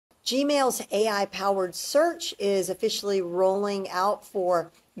Gmail's AI-powered search is officially rolling out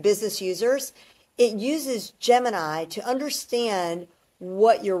for business users. It uses Gemini to understand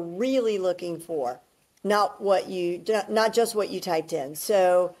what you're really looking for, not just what you typed in.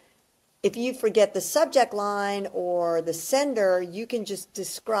 So if you forget the subject line or the sender, you can just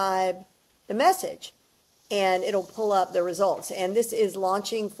describe the message and it'll pull up the results. And this is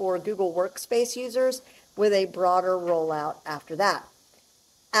launching for Google Workspace users with a broader rollout after that.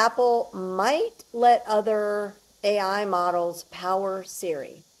 Apple might let other AI models power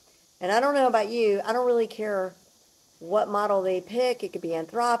Siri. And I don't know about you, I don't really care what model they pick. It could be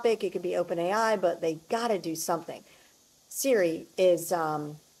Anthropic, it could be OpenAI, but they got to do something. Siri is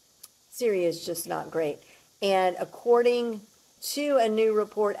just not great. And according to a new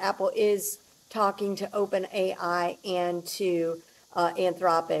report, Apple is talking to OpenAI and to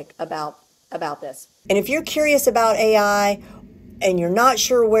Anthropic about this. And if you're curious about AI and you're not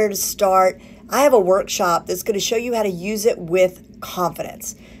sure where to start, I have a workshop that's going to show you how to use it with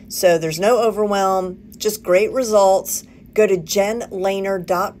confidence. So there's no overwhelm, just great results. Go to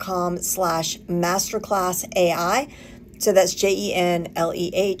jenlehner.com/masterclassai. So that's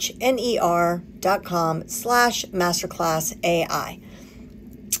JENLEHNER.com/masterclassai.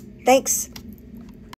 Thanks.